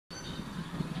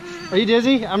Are you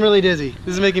dizzy? I'm really dizzy.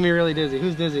 This is making me really dizzy.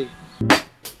 Who's dizzy?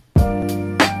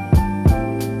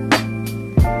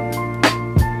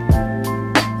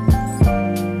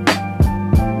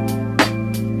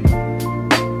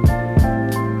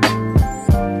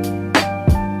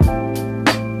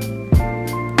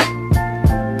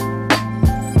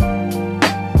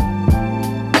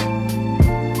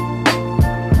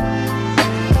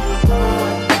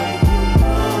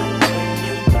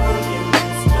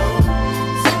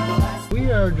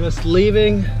 Just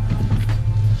leaving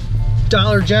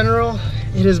Dollar General.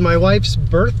 It is my wife's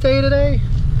birthday today,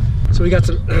 so we got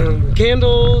some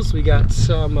candles, we got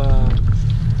some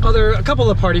a couple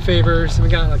of party favors, and we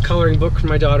got a coloring book for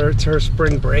my daughter. It's her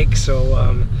spring break,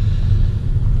 so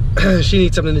she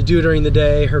needs something to do during the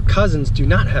day. Her cousins do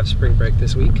not have spring break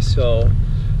this week, so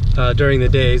during the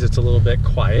days it's a little bit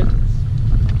quiet.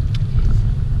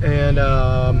 And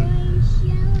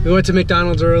we went to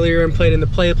McDonald's earlier and played in the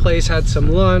play place, had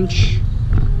some lunch,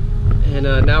 and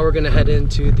now we're gonna head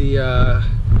into the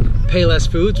Payless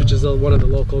Foods, which is one of the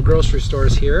local grocery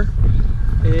stores here,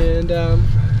 and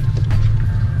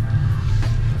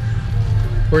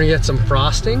we're gonna get some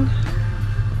frosting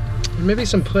and maybe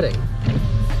some pudding.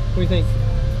 What do you think?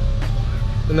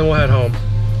 And then we'll head home.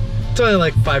 It's only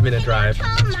like a 5-minute drive.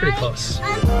 It's pretty close.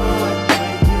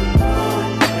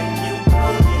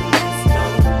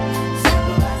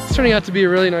 It's turning out to be a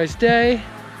really nice day.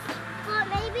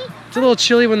 It's a little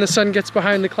chilly when the sun gets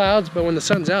behind the clouds, but when the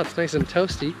sun's out, it's nice and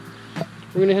toasty.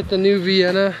 We're gonna hit the new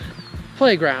Vienna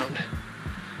playground.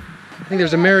 I think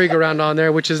there's a merry-go-round on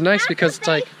there, which is nice because it's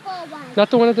like, not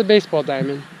the one at the baseball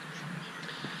diamond.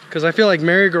 Because I feel like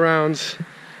merry-go-rounds,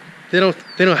 they don't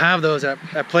have those at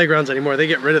playgrounds anymore. They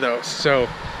get rid of those. So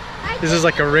this is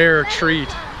like a rare treat.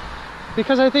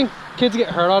 Because I think kids get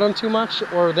hurt on them too much,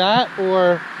 or that,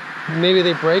 or maybe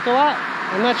they break a lot.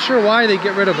 I'm not sure why they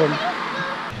get rid of them.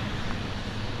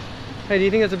 Hey, do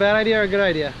you think that's a bad idea or a good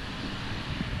idea?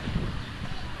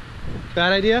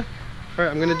 Bad idea? All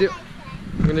right, I'm gonna do it. How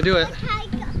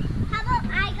about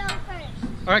I go first?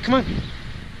 All right, come on.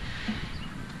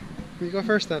 You go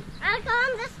first then. I'll go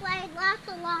on this slide lots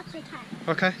of times.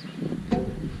 Okay.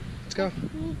 Let's go.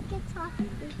 You can talk to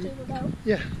go.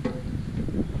 Yeah.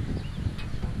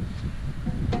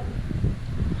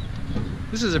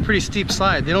 This is a pretty steep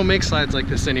slide. They don't make slides like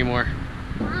this anymore.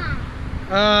 Why?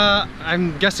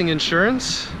 I'm guessing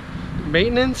insurance,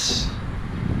 maintenance,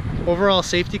 overall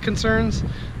safety concerns.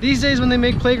 These days when they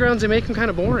make playgrounds, they make them kind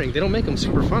of boring. They don't make them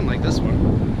super fun like this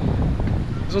one.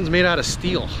 This one's made out of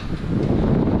steel.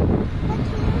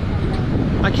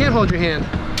 I can't hold your hand.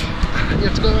 You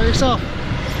have to go by yourself.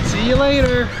 See you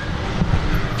later.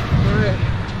 All right.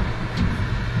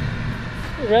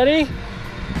 Ready?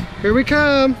 Here we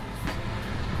come.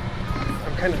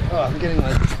 I'm getting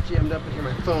like jammed up in here.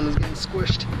 My phone is getting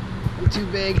squished. I'm too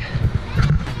big.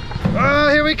 Oh,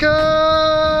 here we come!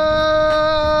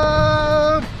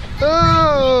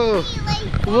 Oh!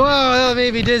 Whoa, that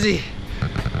made me dizzy.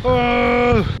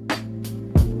 Oh!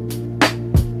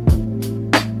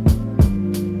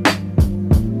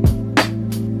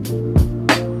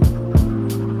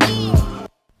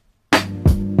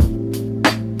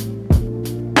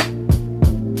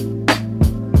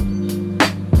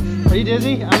 Are you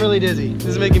dizzy? I'm really dizzy. This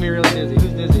is making me really dizzy.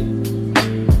 Who's dizzy?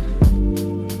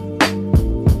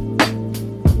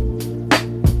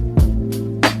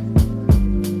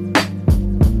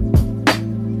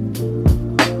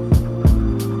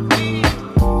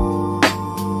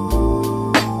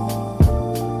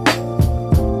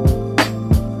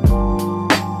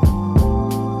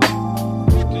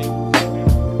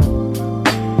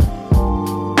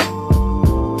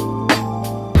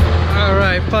 All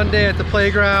right, fun day at the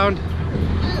playground.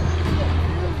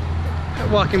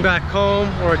 Walking back home,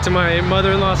 or to my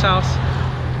mother-in-law's house.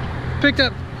 Picked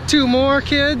up 2 more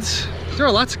kids. There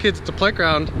are lots of kids at the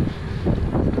playground.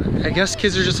 I guess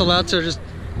kids are just allowed to just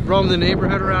roam the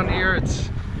neighborhood around here. It's,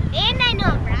 And I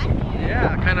know Brad.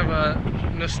 yeah, kind of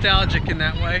nostalgic in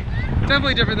that way.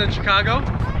 Definitely different than Chicago.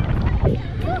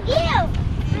 Ew.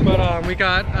 But we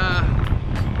got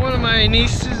one of my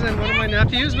nieces and one of my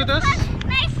nephews with us.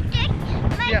 My stick.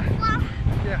 Yeah,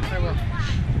 I will.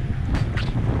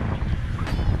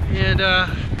 And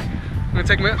I'm gonna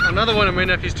take another one of my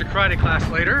nephews to karate class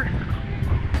later.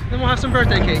 Then we'll have some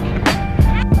birthday cake.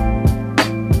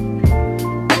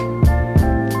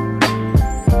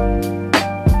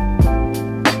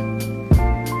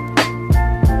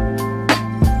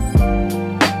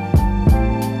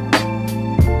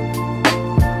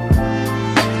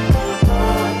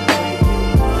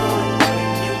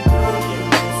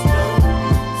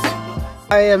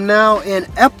 I am now in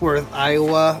Epworth,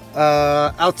 Iowa,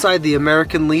 outside the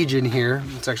American Legion here.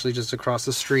 It's actually just across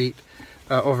the street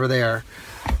over there.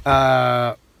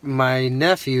 My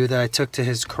nephew that I took to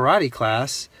his karate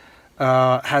class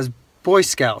has Boy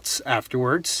Scouts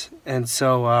afterwards, and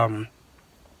so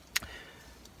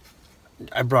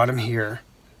I brought him here.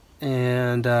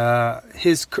 And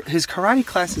his karate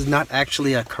class is not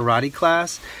actually a karate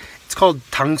class. It's called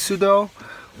Tangsudo,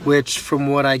 which from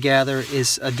what I gather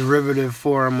is a derivative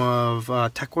form of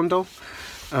Taekwondo.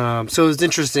 So it's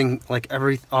interesting, like a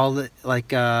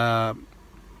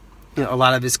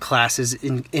lot of his classes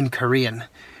in Korean,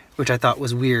 which I thought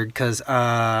was weird because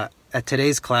at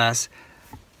today's class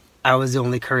I was the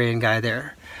only Korean guy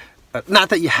there. Not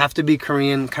that you have to be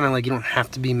Korean, kind of like you don't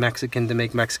have to be Mexican to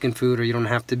make Mexican food, or you don't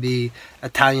have to be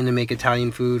Italian to make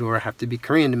Italian food, or have to be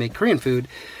Korean to make Korean food.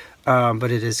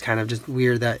 But it is kind of just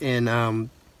weird that in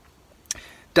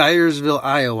Dyersville,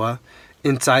 Iowa,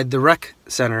 inside the rec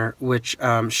center, which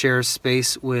shares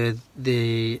space with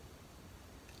the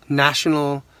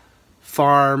National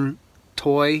Farm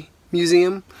Toy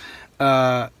Museum,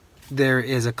 there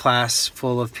is a class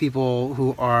full of people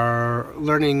who are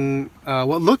learning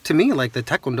what looked to me like the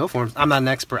Taekwondo forms. I'm not an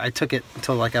expert. I took it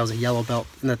until like I was a yellow belt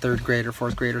in the 3rd grade or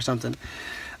 4th grade or something.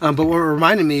 But what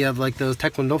reminded me of like those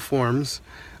Taekwondo forms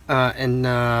and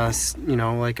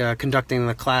conducting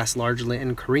the class largely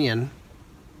in Korean,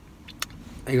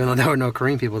 even though there were no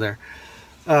Korean people there.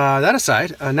 That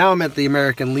aside, now I'm at the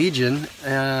American Legion,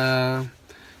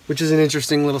 which is an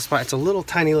interesting little spot. It's a little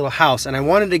tiny little house, and I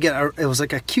wanted to get it was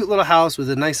like a cute little house with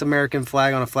a nice American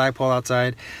flag on a flagpole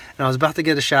outside, and I was about to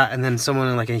get a shot, and then someone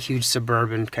in like a huge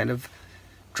Suburban kind of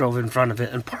drove in front of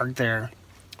it and parked there,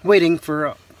 waiting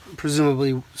for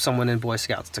presumably someone in Boy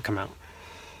Scouts to come out.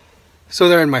 So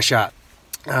they're in my shot.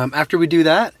 After we do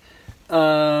that,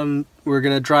 we're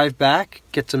gonna drive back,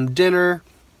 get some dinner.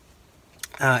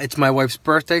 It's my wife's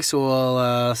birthday, so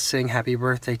we'll sing happy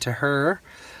birthday to her.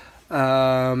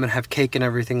 And have cake and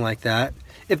everything like that.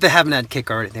 If they haven't had cake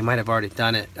already, they might have already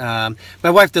done it. My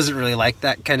wife doesn't really like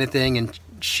that kind of thing, and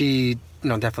she,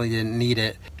 definitely didn't need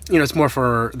it. It's more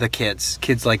for the kids.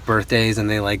 Kids like birthdays, and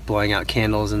they like blowing out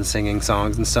candles and singing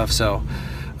songs and stuff. So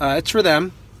it's for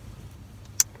them,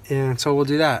 and so we'll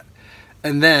do that.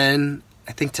 And then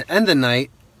I think to end the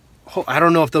night, I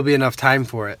don't know if there'll be enough time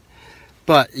for it,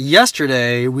 but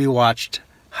yesterday we watched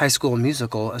High School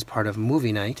Musical as part of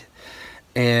movie night.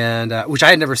 And which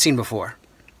I had never seen before,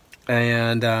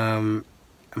 and I'm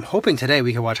hoping today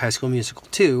we can watch High School Musical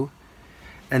 2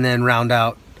 and then round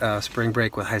out spring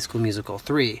break with High School Musical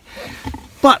 3.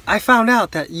 But I found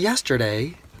out that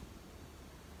yesterday,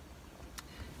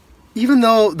 even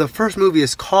though the first movie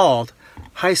is called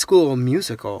High School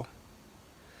Musical,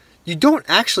 you don't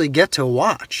actually get to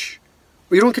watch,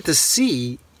 or you don't get to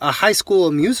see a High School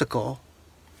Musical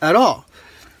at all.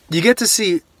 You get to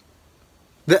see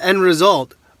the end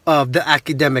result of the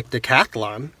academic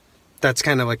decathlon. That's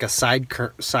kind of like a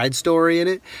side story in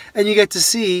it. And you get to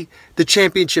see the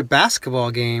championship basketball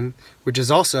game, which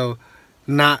is also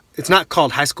it's not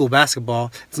called High School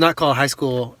Basketball. It's not called High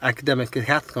School Academic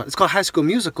Decathlon. It's called High School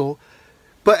Musical.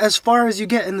 But as far as you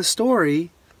get in the story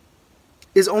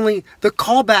is only the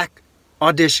callback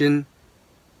audition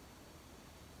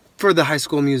for the High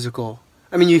School Musical.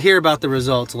 I mean, you hear about the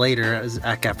results later as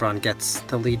Zac Efron gets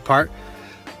the lead part.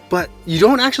 But you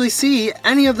don't actually see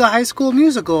any of the High School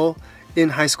Musical in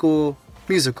High School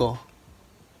Musical.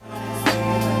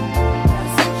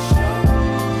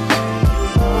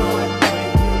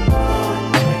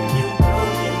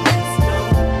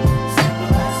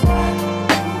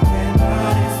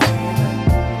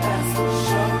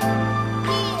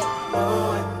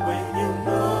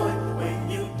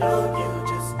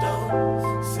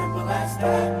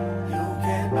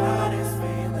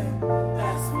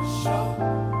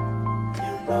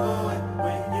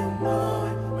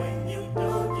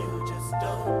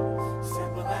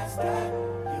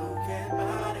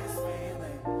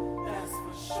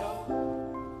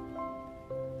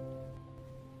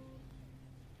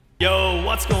 Yo,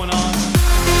 what's going on?